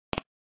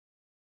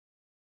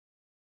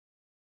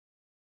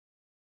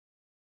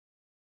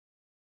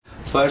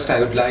First, I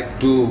would like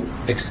to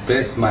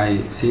express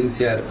my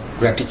sincere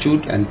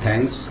gratitude and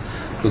thanks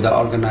to the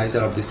organizer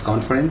of this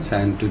conference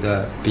and to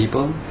the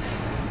people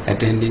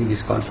attending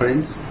this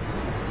conference.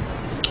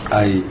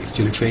 I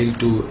actually failed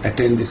to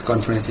attend this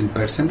conference in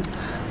person,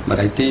 but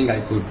I think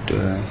I could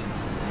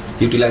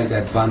utilize the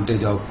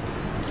advantage of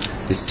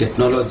this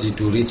technology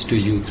to reach to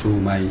you through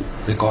my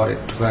recorded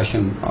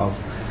version of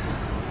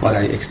what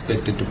I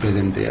expected to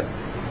present there.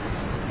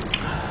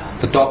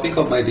 The topic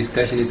of my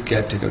discussion is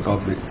caretaker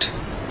government.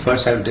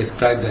 First, I will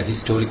describe the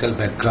historical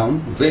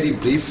background, very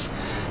brief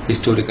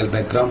historical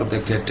background of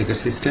the caretaker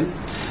system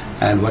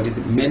and what is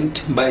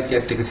meant by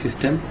caretaker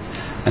system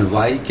and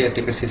why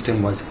caretaker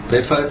system was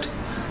preferred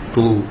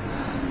to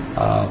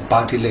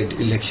party-led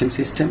election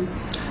system,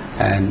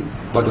 and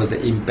what was the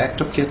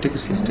impact of caretaker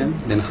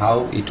system, then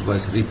how it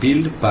was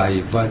repealed by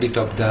verdict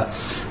of the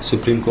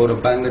Supreme Court of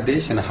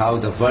Bangladesh, and how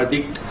the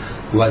verdict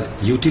was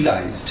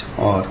utilized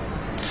or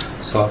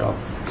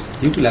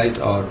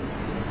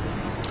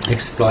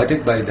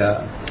exploited by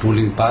the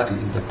ruling party,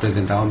 the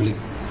present Awami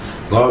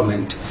League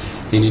government,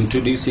 in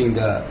introducing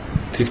the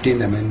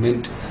 15th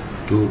Amendment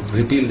to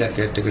repeal the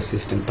caretaker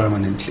system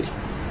permanently.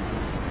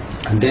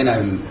 And then I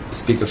will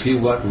speak a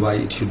few words why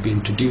it should be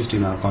introduced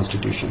in our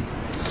constitution.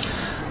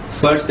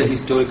 First, the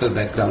historical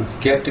background.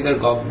 Caretaker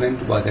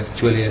government was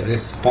actually a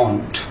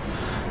response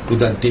to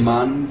the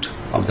demand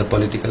of the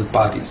political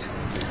parties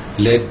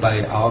led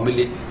by Awami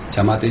League,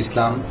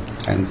 Jamaat-e-Islam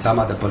and some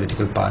other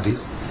political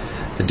parties.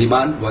 The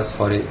demand was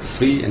for a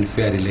free and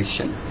fair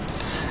election.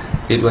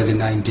 It was in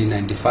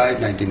 1995,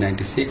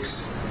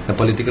 1996. The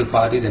political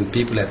parties and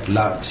people at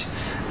large,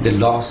 they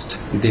lost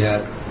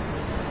their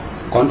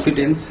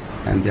confidence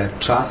and their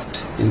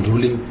trust in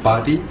ruling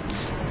party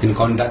in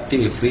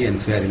conducting a free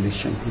and fair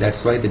election.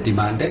 That's why they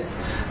demanded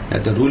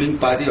that the ruling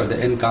party or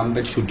the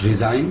incumbent should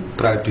resign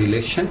prior to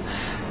election,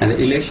 and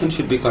the election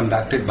should be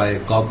conducted by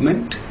a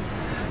government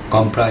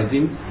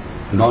comprising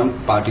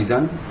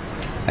non-partisan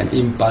and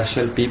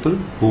impartial people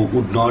who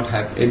would not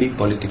have any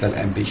political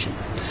ambition.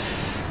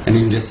 And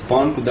in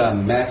response to the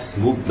mass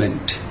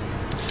movement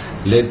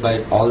led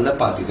by all the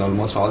parties,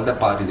 almost all the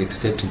parties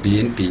except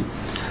BNP,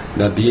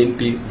 the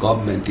BNP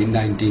government in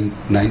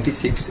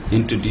 1996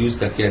 introduced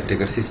the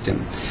caretaker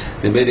system.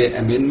 They made an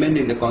amendment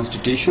in the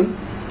constitution,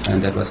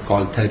 and that was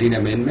called 13th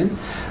Amendment,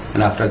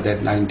 and after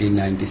that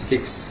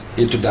 1996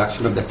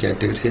 introduction of the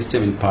caretaker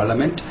system in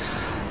Parliament.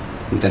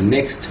 The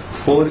next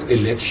 4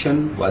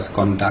 elections was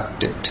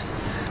conducted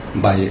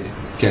by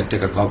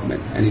caretaker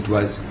government, and it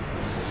was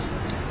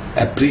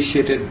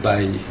appreciated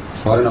by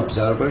foreign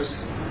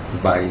observers,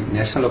 by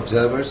national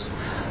observers,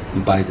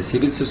 by the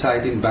civil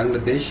society in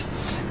Bangladesh,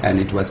 and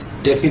it was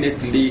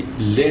definitely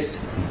less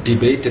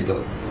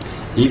debatable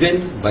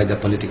even by the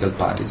political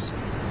parties.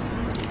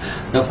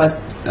 Now first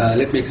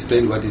let me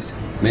explain what is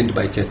meant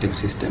by caretaker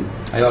system.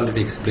 I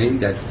already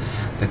explained that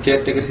the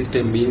caretaker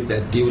system means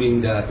that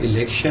during the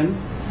election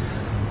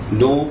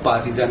no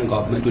partisan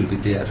government will be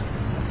there.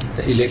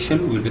 The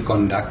election will be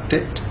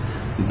conducted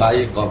by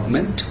a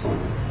government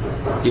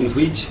in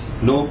which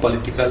no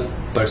political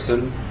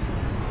person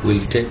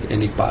will take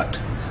any part.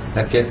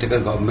 The caretaker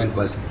government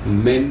was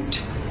meant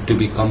to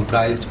be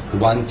comprised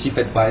 1 chief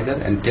advisor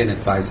and 10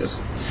 advisors.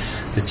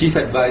 The chief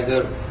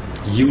advisor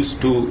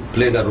used to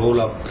play the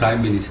role of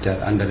prime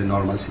minister under a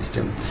normal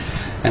system,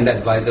 and the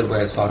advisor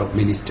were sort of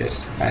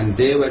ministers, and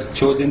they were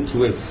chosen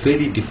through a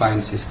very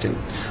defined system.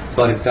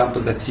 For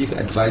example, the chief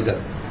advisor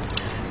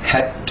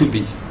had to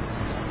be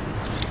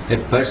a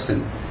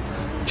person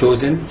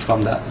chosen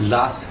from the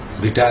last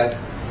retired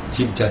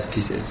chief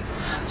justices.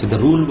 So the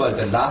rule was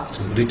the last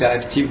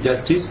retired chief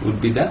justice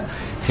would be the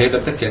head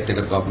of the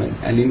caretaker government,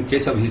 and in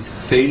case of his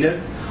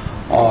failure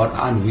or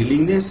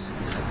unwillingness,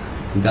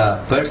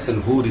 the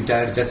person who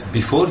retired just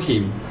before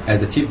him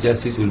as a chief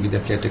justice will be the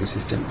caretaker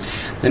system.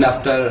 Then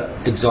after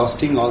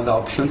exhausting all the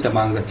options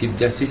among the chief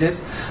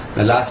justices,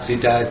 the last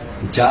retired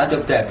judge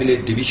of the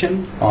appellate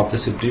division of the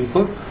Supreme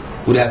Court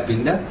would have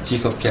been the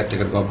chief of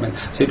caretaker government.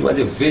 So it was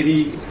a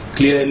very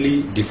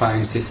clearly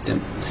defined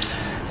system.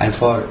 And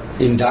for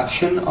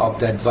induction of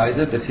the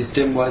advisor, the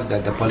system was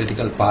that the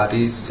political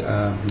parties,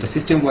 the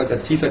system was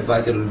that chief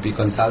advisor will be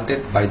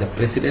consulted by the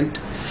president,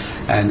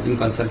 and in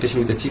consultation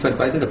with the chief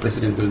advisor, the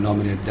president will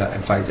nominate the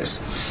advisors.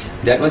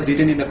 That was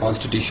written in the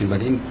constitution,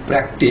 but in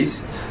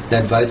practice, the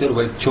advisor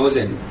were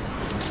chosen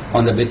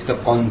on the basis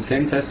of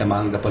consensus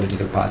among the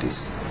political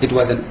parties. It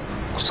was a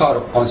sort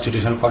of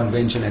constitutional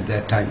convention at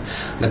that time,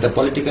 that the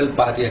political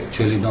party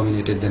actually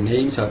nominated the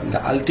names of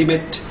the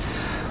ultimate.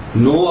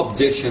 No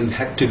objection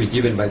had to be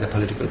given by the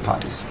political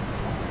parties.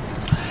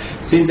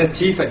 Since the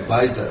chief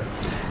advisor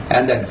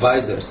and the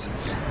advisors,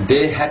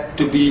 they had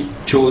to be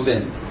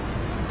chosen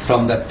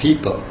from the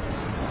people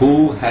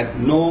who had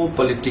no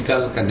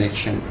political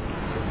connection,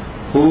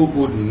 who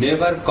would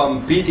never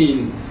compete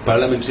in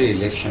parliamentary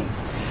election,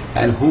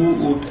 and who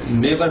would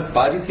never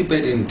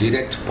participate in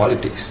direct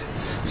politics.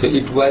 So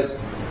it was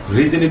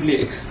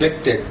reasonably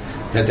expected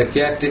that the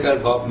caretaker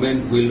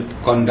government will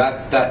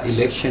conduct the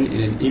election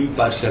in an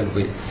impartial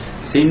way,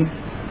 since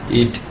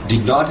It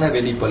did not have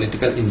any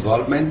political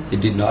involvement, it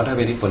did not have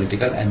any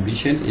political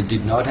ambition, it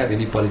did not have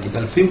any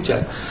political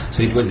future.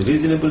 So it was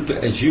reasonable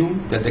to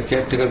assume that the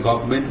caretaker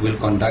government will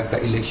conduct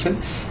the election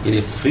in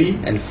a free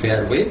and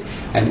fair way,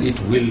 and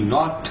it will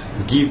not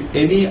give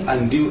any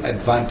undue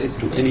advantage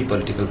to any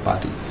political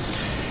party.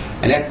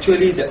 And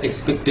actually the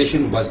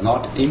expectation was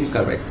not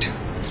incorrect.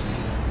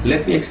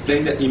 Let me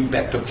explain the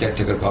impact of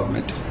caretaker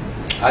government.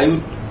 I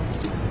would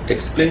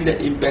explain the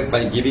impact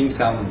by giving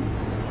some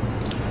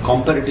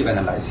comparative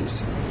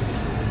analysis.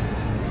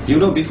 You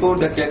know, before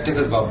the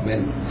caretaker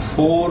government,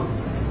 4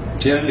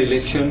 general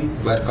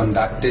elections were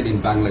conducted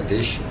in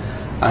Bangladesh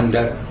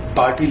under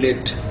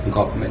party-led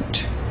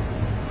government,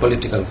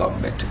 political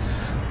government.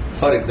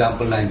 For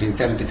example,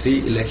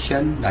 1973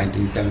 election,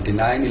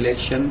 1979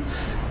 election,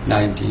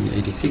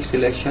 1986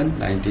 election,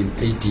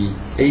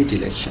 1988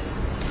 election.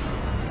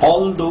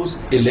 All those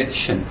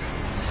elections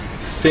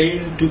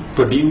failed to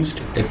produce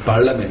a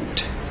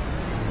parliament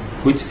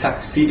which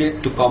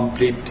succeeded to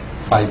complete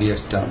 5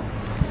 years term.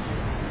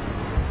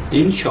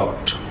 In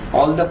short,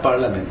 all the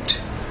parliament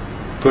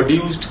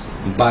produced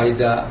by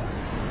the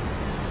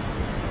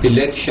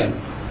election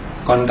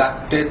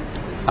conducted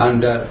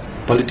under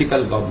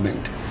political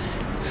government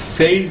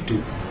failed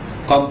to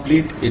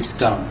complete its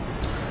term.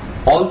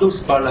 All those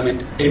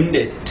parliament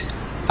ended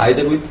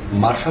either with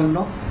martial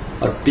law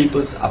or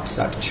people's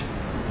upsurge.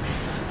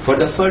 For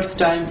the first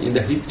time in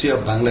the history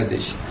of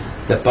Bangladesh,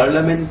 the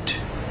parliament,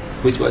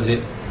 which was a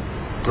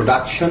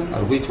production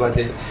or which was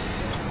a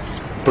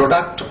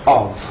product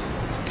of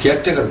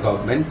caretaker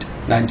government,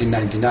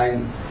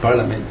 1999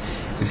 parliament,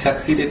 it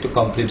succeeded to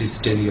complete its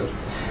tenure.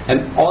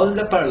 And all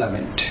the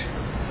parliament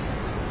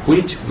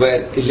which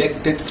were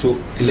elected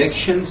through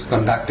elections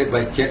conducted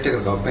by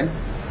caretaker government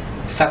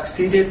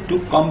succeeded to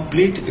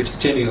complete its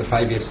tenure,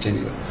 5 years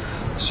tenure.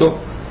 So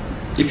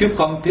if you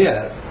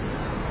compare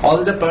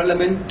all the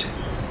parliament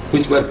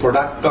which were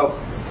product of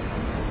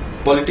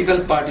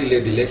political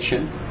party-led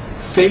election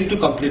failed to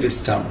complete its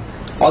term.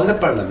 All the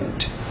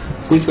parliament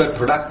which were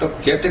product of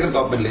caretaker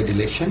government-led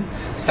election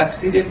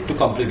succeeded to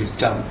complete its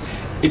term.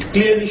 It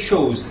clearly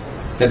shows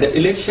that the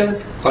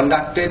elections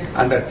conducted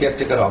under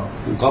caretaker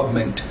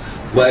government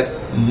were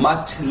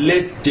much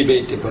less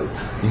debatable,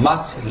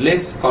 much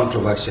less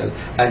controversial,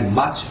 and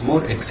much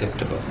more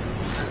acceptable.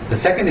 The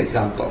second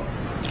example,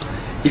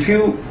 if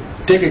you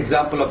take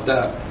example of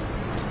the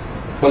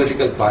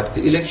political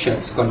party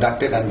elections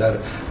conducted under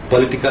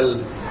political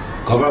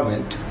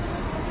government,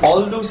 in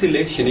all those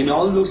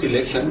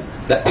elections,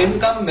 the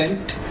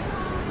incumbent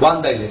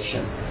won the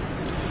election.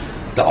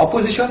 The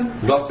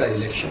opposition lost the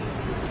election.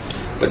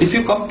 But if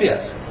you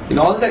compare, in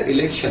all the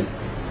election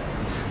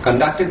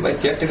conducted by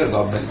caretaker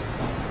government,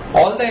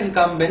 all the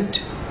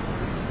incumbent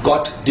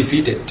got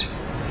defeated,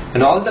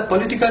 and all the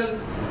political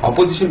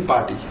opposition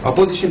party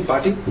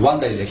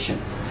won the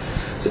election.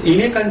 So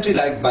in a country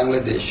like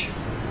Bangladesh,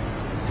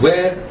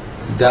 where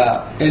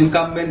the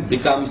incumbent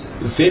becomes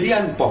very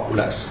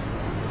unpopular,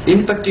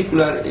 in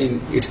particular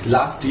in its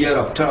last year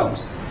of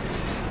terms,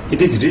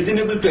 it is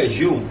reasonable to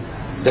assume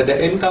that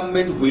the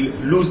incumbent will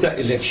lose the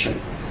election.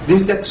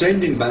 This is the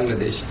trend in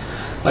Bangladesh.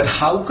 But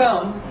how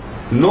come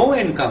no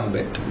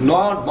incumbent,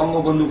 not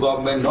Bangabandhu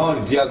government,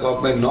 nor Zia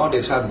government, nor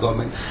Ershad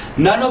government,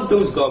 none of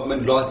those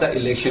government lost the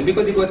election?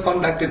 Because it was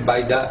conducted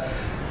by the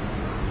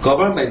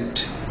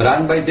government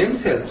run by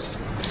themselves.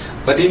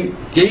 But in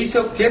case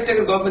of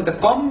caretaker government, the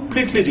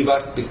completely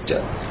reverse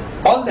picture.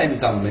 All the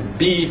incumbent,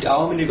 be it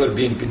Awami League or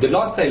BNP, they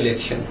lost the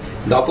election.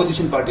 The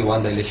opposition party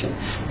won the election.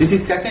 This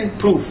is second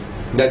proof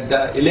that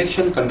the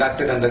election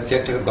conducted under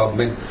caretaker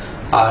government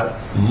are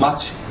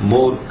much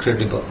more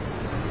credible.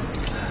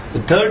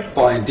 The third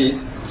point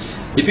is,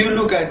 if you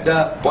look at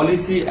the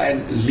policy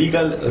and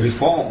legal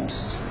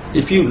reforms,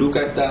 if you look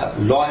at the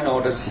law and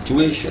order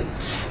situation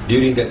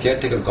during the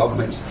caretaker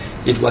governments,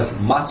 it was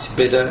much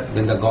better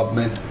than the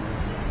government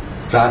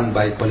run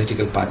by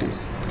political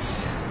parties.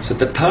 So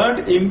the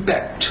third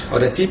impact or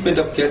achievement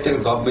of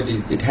caretaker government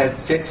is it has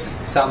set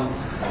some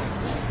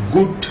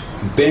good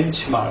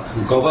benchmark,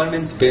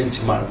 governance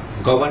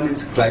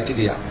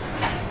criteria,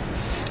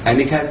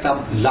 and it has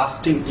some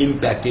lasting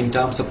impact in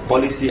terms of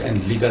policy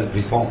and legal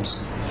reforms.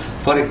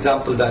 For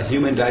example, the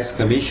Human Rights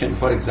Commission,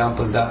 for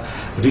example, the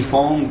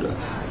reformed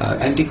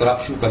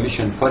Anti-Corruption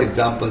Commission, for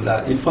example,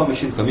 the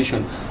Information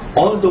Commission,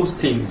 all those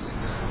things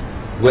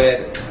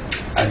were,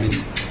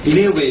 in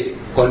a way,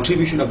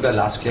 contribution of the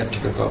last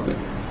caretaker government.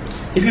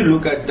 If you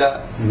look at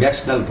the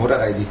National Voter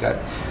ID card,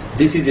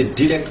 this is a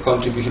direct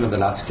contribution of the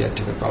last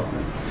caretaker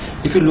government.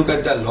 If you look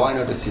at the law and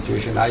order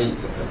situation, I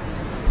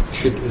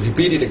should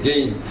repeat it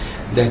again,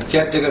 that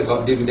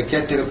during the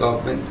caretaker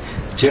government,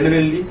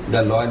 generally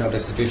the law and order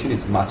situation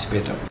is much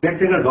better.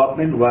 Caretaker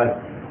government was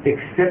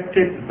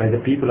accepted by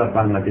the people of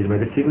Bangladesh, by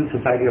the civil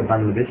society of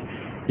Bangladesh,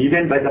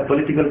 even by the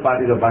political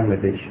parties of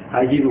Bangladesh.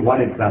 I give you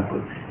one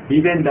example.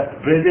 Even the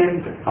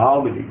present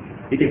Awami League,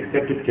 it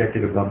accepted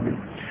caretaker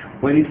government.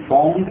 When it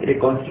formed a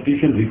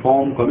constitution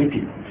reform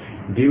committee,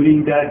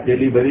 during the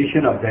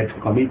deliberation of that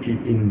committee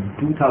in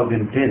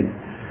 2010,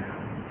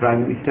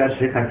 Prime Minister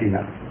Sheikh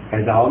Hasina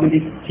as the Awami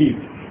League chief,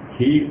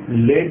 he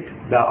led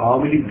the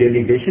Awami League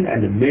delegation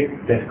and made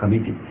that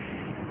committee.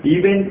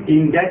 Even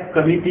in that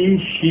committee,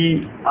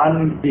 she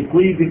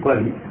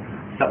unequivocally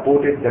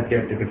supported the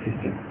caretaker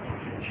system.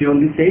 She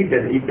only said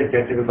that if the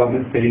caretaker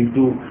government failing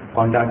to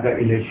conduct the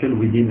election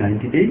within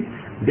 90 days,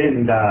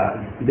 then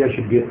there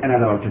should be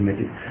another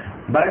alternative.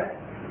 But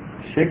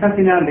Sheikh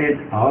Hasina led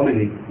Awami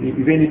League,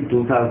 even in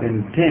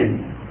 2010,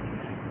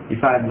 if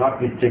I am not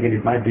mistaken,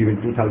 it might be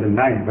even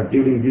 2009, but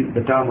during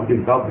the term of this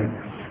government,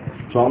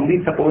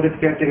 strongly supported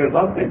caretaker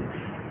government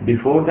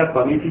before the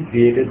committee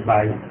created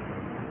by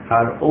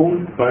her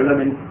own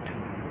parliament,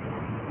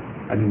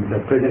 I mean the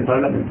present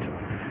parliament.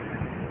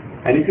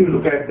 And if you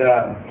look at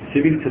the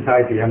civil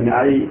society, I mean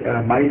I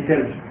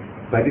myself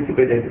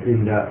participated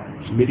in the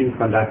meetings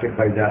conducted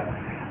by the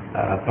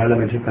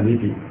parliamentary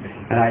committee,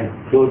 and I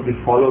closely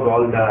followed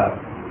all the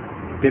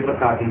paper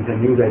cuttings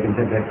and news items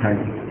at that time.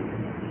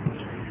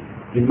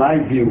 In my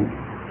view,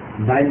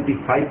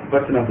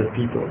 95% of the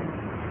people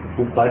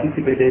who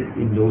participated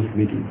in those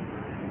meetings,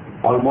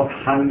 almost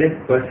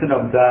 100%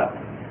 of the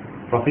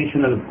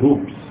professional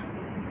groups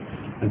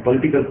and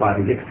political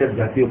parties except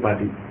Jatiyo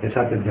Party,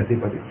 Jatiyo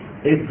Party,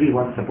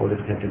 everyone supported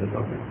caretaker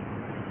government.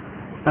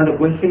 Now the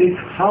question is,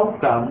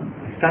 how come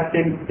such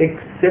an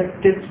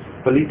accepted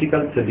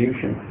political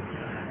solution,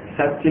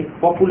 such a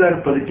popular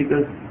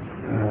political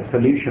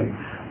solution,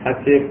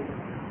 such a,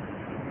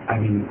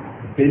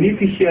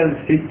 beneficial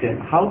system,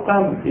 how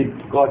come it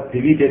got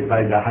deleted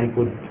by the High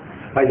Court,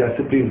 by the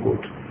Supreme Court?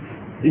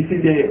 This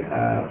is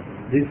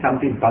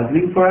something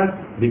puzzling for us,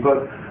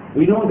 because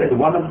we know that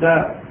one of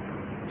the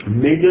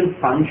major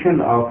function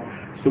of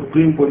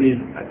Supreme Court is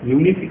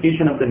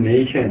unification of the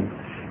nation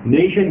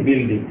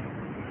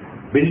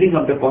building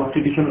of the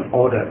constitutional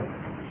order,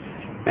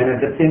 and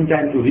at the same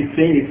time to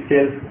refrain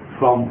itself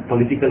from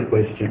political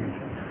questions.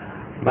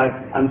 But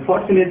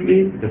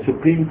unfortunately, the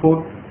Supreme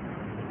Court,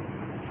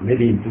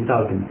 maybe in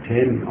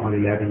 2010 or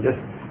 11, just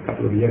a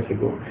couple of years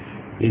ago,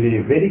 in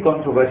a very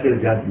controversial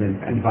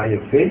judgment and by a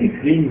very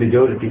slim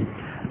majority,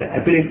 the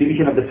appellate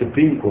division of the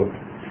Supreme Court,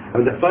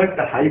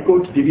 the High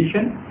Court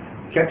division,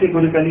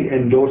 categorically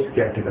endorsed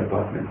caretaker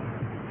government.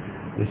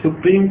 The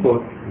Supreme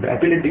Court, the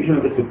appellate division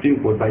of the Supreme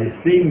Court, by a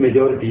slim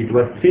majority, it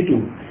was 3-2,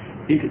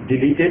 it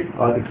deleted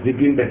or it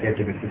repealed the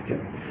caretaker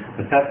system.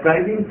 The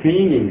surprising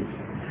thing is,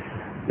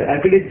 the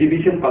appellate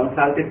division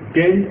consulted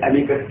 10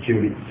 amicus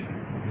curiae.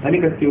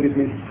 Amicus curiae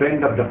means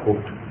friend of the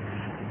court.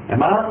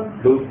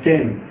 Among those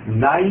 10,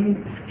 9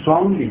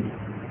 strongly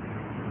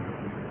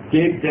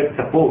gave their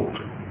support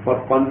for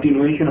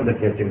continuation of the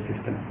caretaker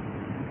system.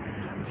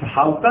 So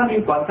how come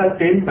you consult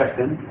 10%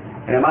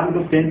 and among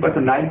those 10%,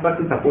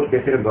 9% support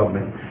caretaker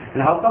government?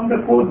 And how come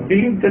the court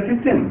believed the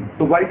system?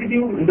 So why did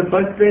you in the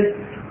first place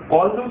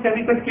call those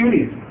amicus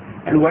curiae?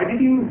 And why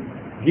did you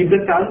give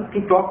the chance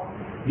to talk,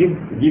 give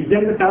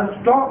them the chance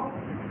to talk,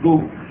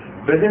 to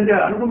present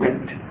their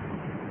argument?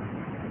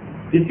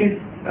 This is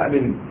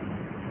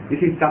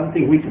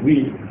something which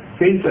we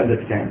fail to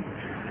understand.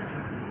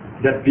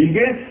 The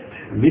biggest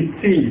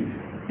mystery,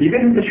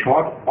 even in the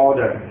short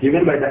order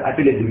given by the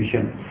appellate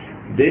division,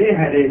 they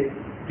had a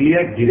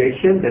clear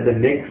direction that the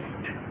next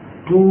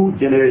 2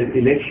 general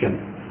elections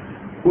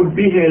could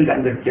be held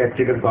under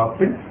caretaker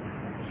government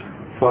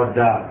for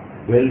the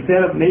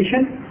welfare of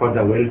nation, for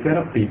the welfare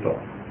of people.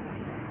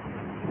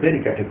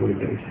 Very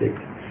categorically said.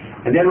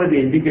 And there was the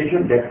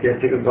indication that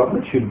caretaker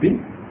government should be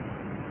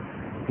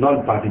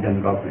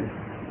non-partisan government.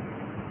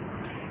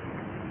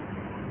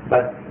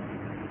 But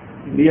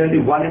nearly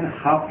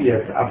 1.5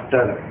 years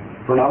after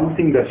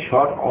pronouncing the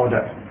short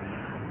order,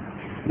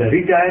 the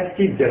retired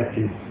Chief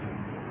Justice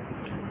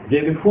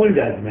gave a full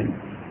judgment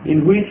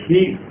in which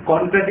he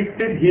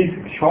contradicted his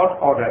short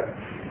order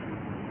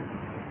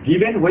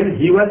given when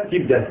he was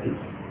Chief Justice.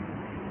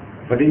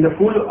 But in the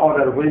full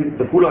order, when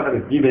the full order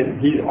is given,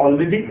 he is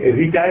already a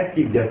retired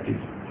Chief Justice,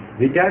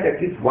 retired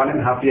at least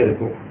 1.5 years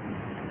ago.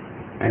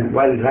 And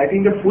while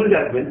writing the full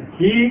judgment,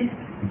 he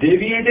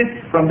deviated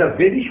from the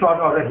very short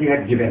order he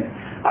had given.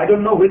 I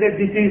don't know whether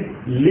this is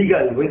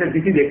legal, whether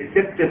this is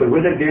acceptable,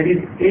 whether there is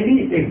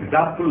any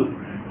example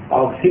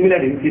of similar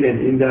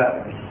incident in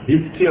the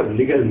history of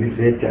legal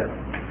literature.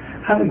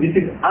 This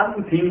is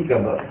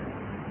unthinkable.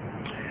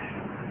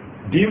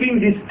 During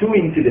these 2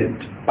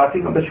 incidents,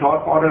 passing of the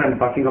short order and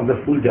passing of the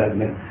full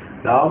judgment,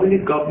 the Awami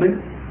League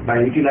government,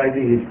 by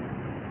utilizing its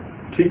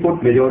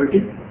 3/4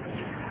 majority,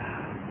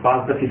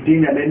 passed the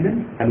 15th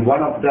amendment, and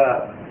one of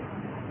the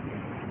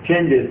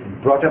changes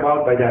brought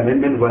about by the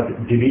amendment was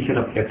deletion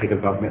of caretaker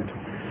government.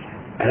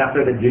 And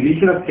after the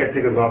deletion of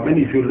caretaker government,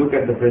 if you look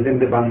at the present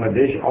day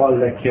Bangladesh, all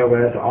the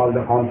chaos, all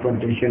the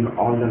confrontation,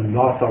 all the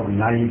loss of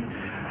life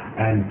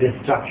and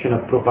destruction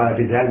of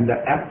properties and the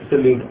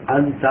absolute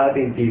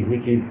uncertainty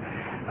which is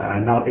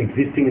now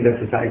existing in the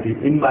society,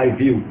 in my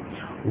view,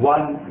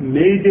 one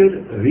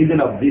major reason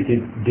of this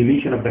is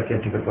deletion of the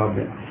caretaker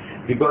government.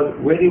 Because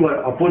when you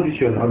are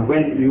opposition, or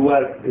when you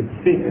are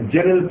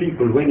general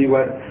people, when you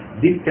are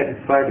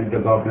dissatisfied with the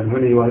government,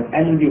 when you are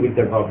angry with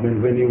the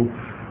government, when you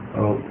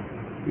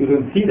you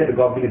don't see that the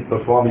government is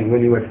performing,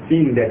 when you are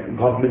seeing that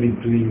government is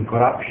doing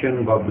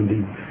corruption, government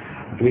is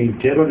doing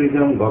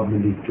terrorism,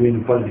 government is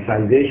doing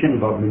politicization,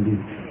 government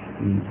is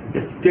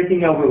just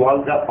taking away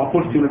all the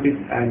opportunities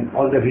and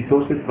all the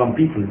resources from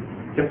people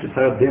just to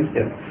serve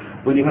themselves.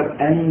 When you have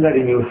anger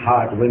in your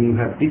heart, when you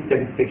have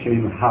dissatisfaction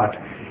in your heart,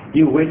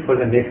 you wait for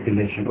the next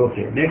election.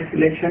 Okay, next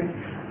election,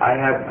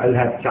 I'll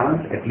have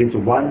chance at least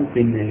once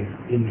in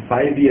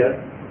 5 years,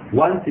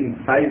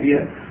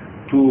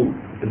 to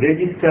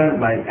register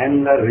my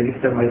anger,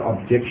 register my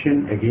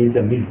objection against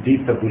the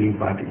misdeeds of ruling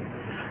party.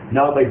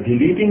 Now, by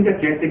deleting the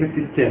caretaker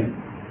system,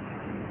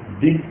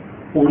 this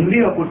only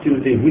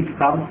opportunity which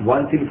comes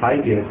once in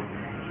 5 years,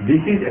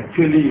 this is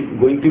actually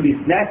going to be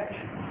snatched.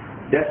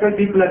 That's why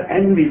people are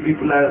angry,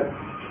 people are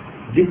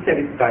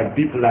dissatisfied,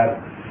 people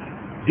are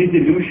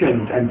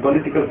disillusioned, and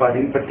political party,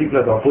 in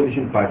particular the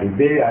opposition party,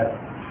 they are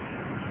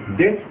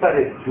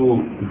desperate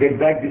to get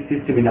back this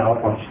system in our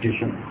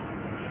constitution.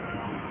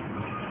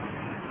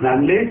 And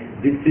unless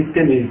this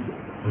system is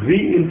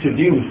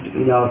reintroduced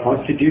in our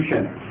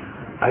constitution,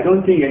 I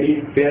don't think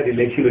any fair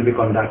election will be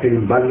conducted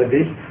in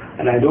Bangladesh,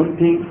 and I don't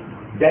think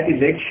that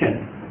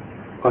election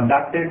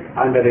conducted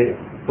under a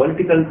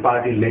political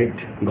party-led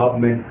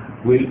government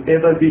will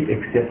ever be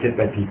accepted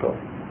by people.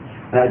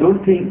 And I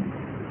don't think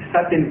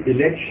such an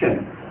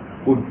election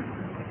would,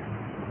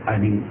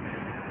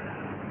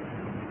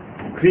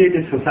 create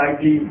a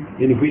society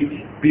in which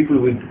people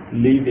will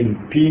live in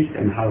peace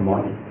and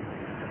harmony.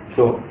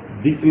 So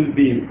this will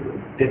be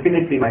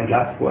definitely my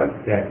last word,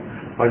 that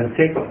for the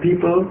sake of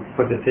people,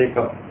 for the sake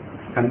of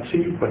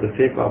country, for the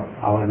sake of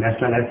our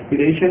national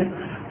aspiration,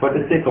 for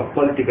the sake of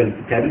political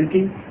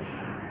stability,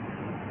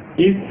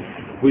 if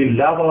we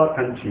love our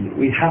country,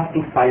 we have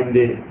to find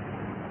a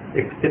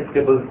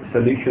acceptable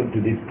solution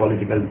to this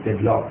political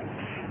deadlock.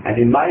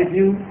 And in my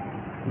view,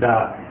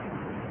 the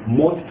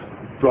most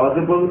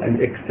plausible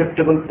and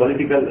acceptable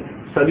political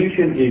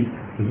solution is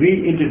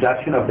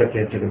reintroduction of the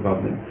caretaker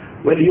government.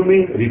 Well, you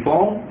may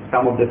reform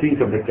some of the things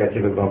of the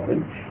caretaker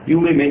government. You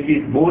may make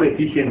it more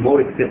efficient,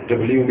 more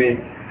acceptable. You may,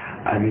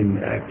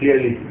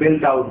 clearly spell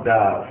out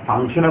the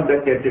function of the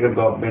caretaker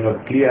government,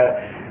 or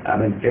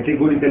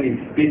categorically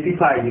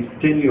specify its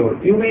tenure.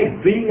 You may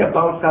bring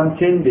about some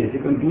changes.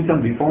 You can do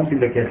some reforms in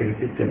the caretaker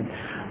system.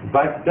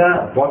 But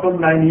the bottom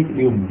line is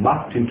you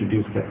must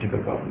introduce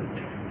caretaker government.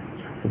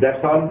 So that's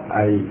all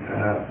I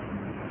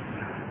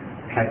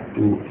had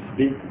to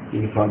speak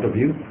in front of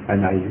you,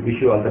 and I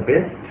wish you all the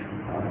best.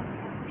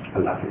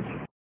 Allah Hafiz.